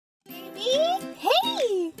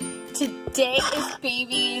Today is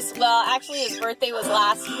Baby's, well, actually his birthday was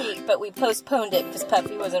last week, but we postponed it because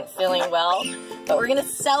Puffy wasn't feeling well. But we're gonna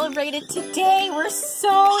celebrate it today. We're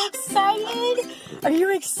so excited. Are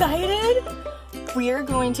you excited? We're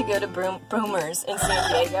going to go to Boomers in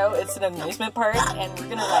San Diego. It's an amusement park, and we're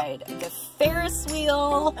gonna ride the Ferris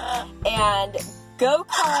wheel and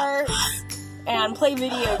go-karts and play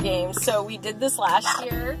video games. So we did this last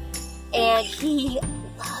year, and he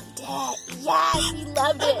loved it. Yes, he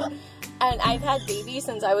loved it. And I've had Baby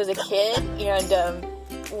since I was a kid, and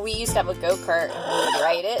we used to have a go-kart and we would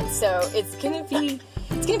ride it. So it's gonna be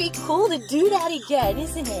cool to do that again,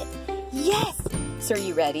 isn't it? Yes. So are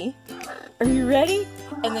you ready? Are you ready?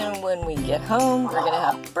 And then when we get home, we're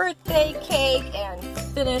gonna have birthday cake and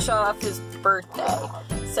finish off his birthday.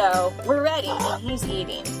 So we're ready, and he's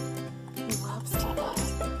eating. He loves to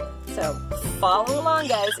eat. So follow along,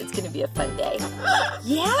 guys. It's gonna be a fun day.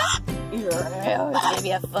 Yeah? Yeah, it's gonna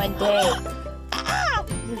be a fun day. Ah,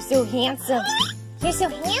 you're so handsome. You're so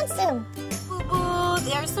handsome. Boo-boo,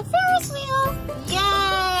 there's the Ferris wheel.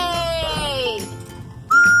 Yay!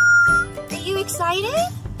 Are you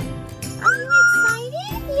excited? Are you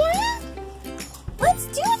excited? Yeah? Let's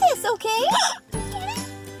do this, okay?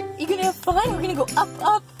 Yeah. You're gonna have fun? We're gonna go up,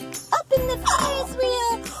 up, up in the Ferris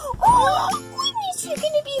wheel. Oh, goodness, you're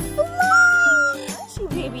gonna be flying. Aren't you,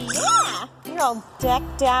 baby? Yeah. You're all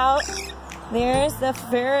decked out. There's the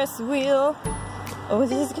Ferris wheel. Oh,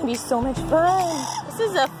 this is gonna be so much fun. This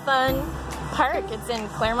is a fun park. It's in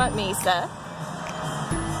Clairemont, Mesa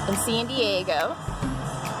in San Diego.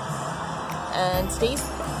 And today's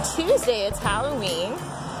Tuesday, it's Halloween.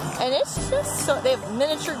 And it's just so, they have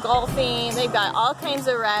miniature golfing. They've got all kinds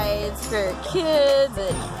of rides for kids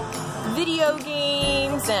and video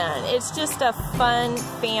games. And it's just a fun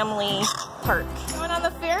family park. Going on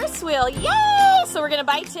the Ferris wheel, yay! So we're gonna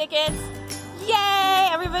buy tickets. Yay!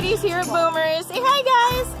 Everybody's here at Boomers. Say hi,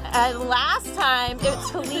 guys. Last time,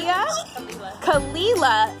 it's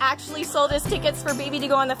Kalila actually sold us tickets for Baby to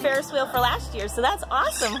go on the Ferris wheel for last year. So that's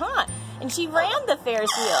awesome, huh? And she ran the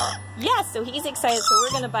Ferris wheel. Yes, so he's excited. So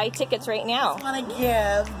we're going to buy tickets right now. I want to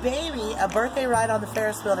give Baby a birthday ride on the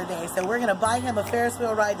Ferris wheel today. So we're going to buy him a Ferris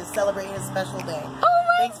wheel ride to celebrate his special day. Oh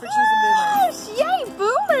my Thanks for choosing Boomers. Yay,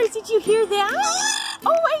 Boomers. Did you hear that?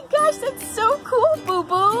 Oh my gosh, that's so cool,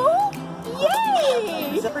 boo-boo.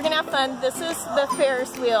 Yay! We're going to have fun. This is the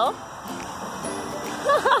Ferris wheel.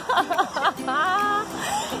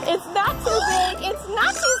 It's not too big. It's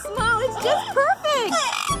not too small. It's just perfect.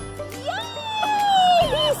 Yay!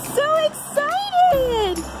 He's so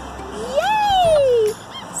excited. Yay!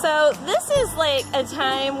 So this is like a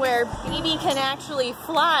time where Baby can actually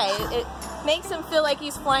fly. It makes him feel like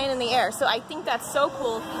he's flying in the air. So I think that's so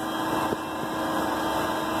cool.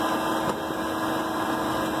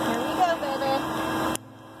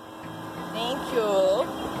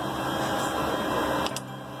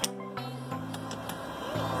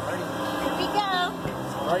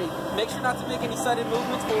 Make sure not to make any sudden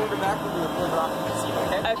movements forward or back when you pull it off the seat,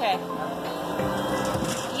 okay? Okay.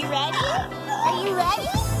 You ready? Are you ready?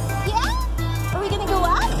 Yeah? Are we gonna go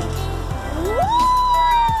up? Woo!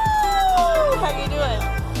 How you doing?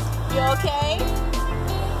 You okay?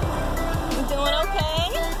 You doing okay?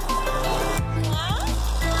 Yeah?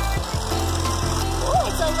 Oh,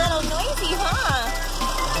 it's a little noisy, huh?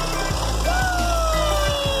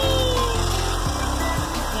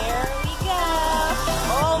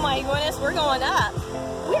 Goodness, we're going up.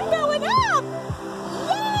 We're going up!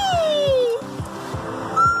 Yay!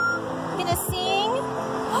 I'm gonna sing.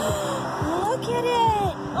 Look at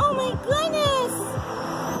it! Oh my goodness!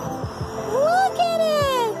 Look at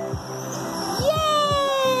it! Yay!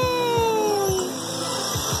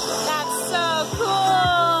 That's so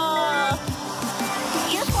cool!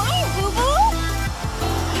 You're flying, boo-boo!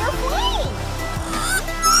 You're flying!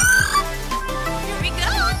 Here we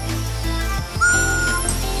go!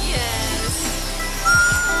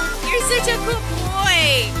 You're such a good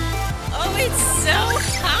boy. Oh, it's so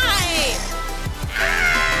high.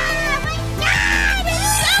 Ah, my God, it's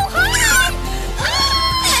so high. Ah,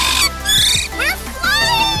 we're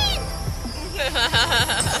flying.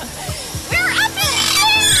 We're up in the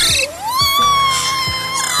air.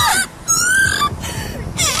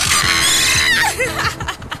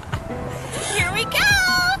 Here we go.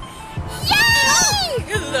 Yay!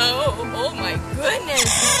 Hello. Oh, my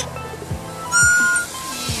goodness.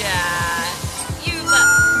 Yeah, you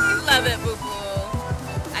love it, boo-boo.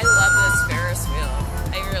 I love this Ferris wheel.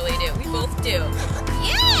 I really do. We both do.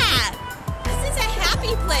 Yeah! This is a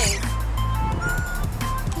happy place.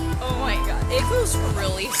 Oh my God, it goes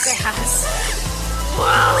really fast.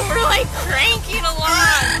 Whoa, we're like cranking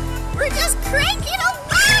along. We're just cranking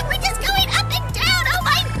along. We're just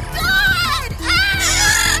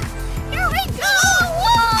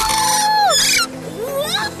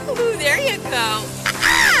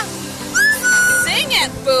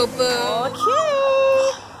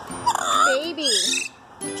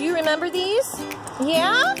remember these?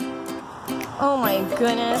 Yeah? Oh my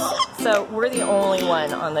goodness. So we're the only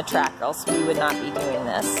one on the track, else we would not be doing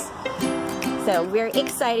this. So we're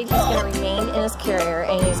excited. He's going to remain in his carrier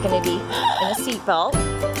and he's going to be in a seatbelt.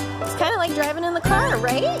 It's kind of like driving in the car,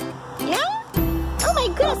 right? Yeah? Oh my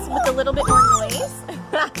goodness, with a little bit more noise.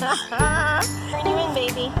 How are you doing,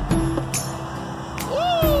 baby?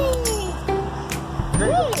 Yay!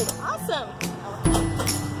 Good, awesome.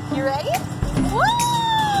 You ready? Woo!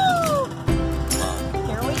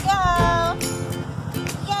 Here we go.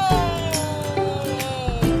 Yay!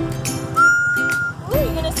 Ooh,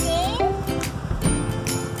 you gonna sing?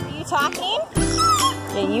 Are you talking?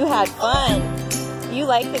 Yeah, you had fun. You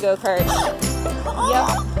like the go-karts. Yep.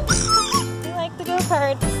 You like the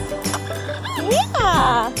go-karts.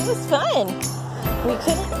 Yeah, it was fun. We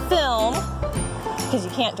couldn't film because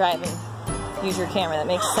you can't drive and use your camera. That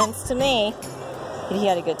makes sense to me. But he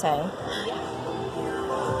had a good time.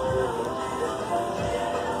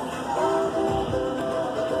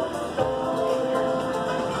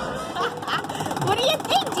 What do you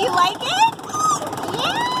think? Do you like it?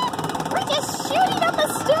 Yeah? We're just shooting up a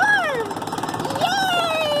storm.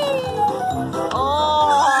 Yay!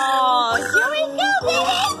 Oh, here we go,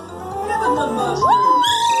 baby.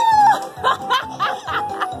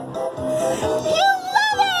 You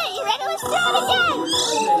love it! You ready? Let's try it again!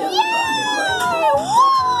 Yay!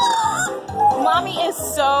 Woo! Mommy is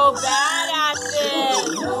so bad at this!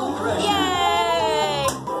 Yay!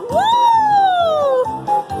 Woo!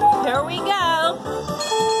 Here we go!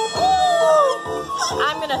 Woo!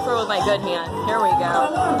 I'm gonna throw with my good hand. Here we go.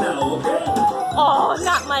 Oh,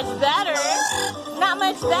 not much better! Not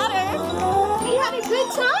much better! We had a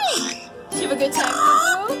good time! Did you have a good time,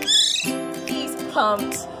 Boo? He's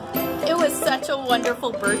pumped. It was such a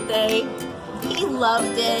wonderful birthday. He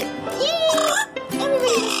loved it. Yay!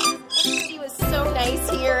 Everybody was so nice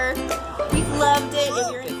here. We loved it.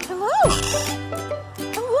 Hello.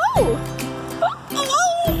 Hello. Hello.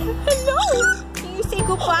 Hello. Can you say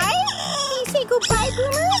goodbye? Can you say goodbye,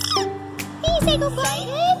 Boomer? Can you say goodbye?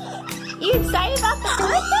 You excited about the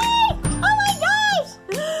birthday? Oh my gosh!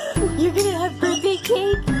 You're gonna have birthday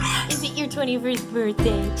cake? Is it your 21st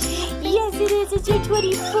birthday? Yes, it is. It's your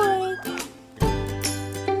 24th.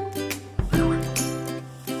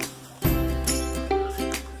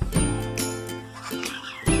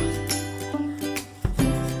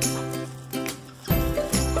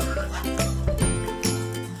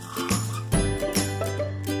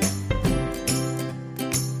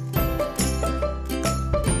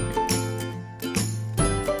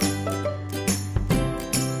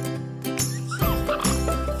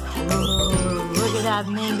 That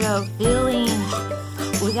mango filling.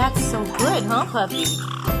 Oh, that's so good, huh, puppy?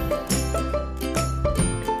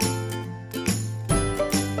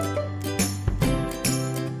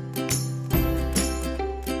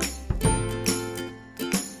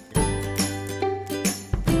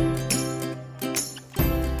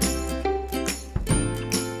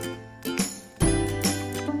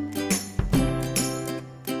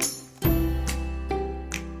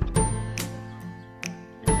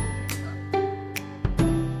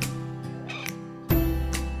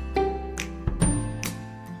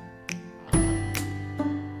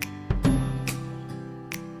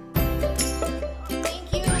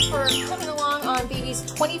 For coming along on baby's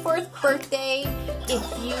 24th birthday. If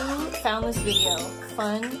you found this video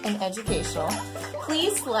fun and educational,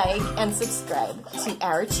 please like and subscribe to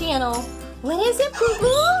our channel. What is it, Boo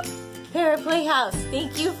Boo? Parrot Playhouse.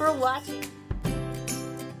 Thank you for watching.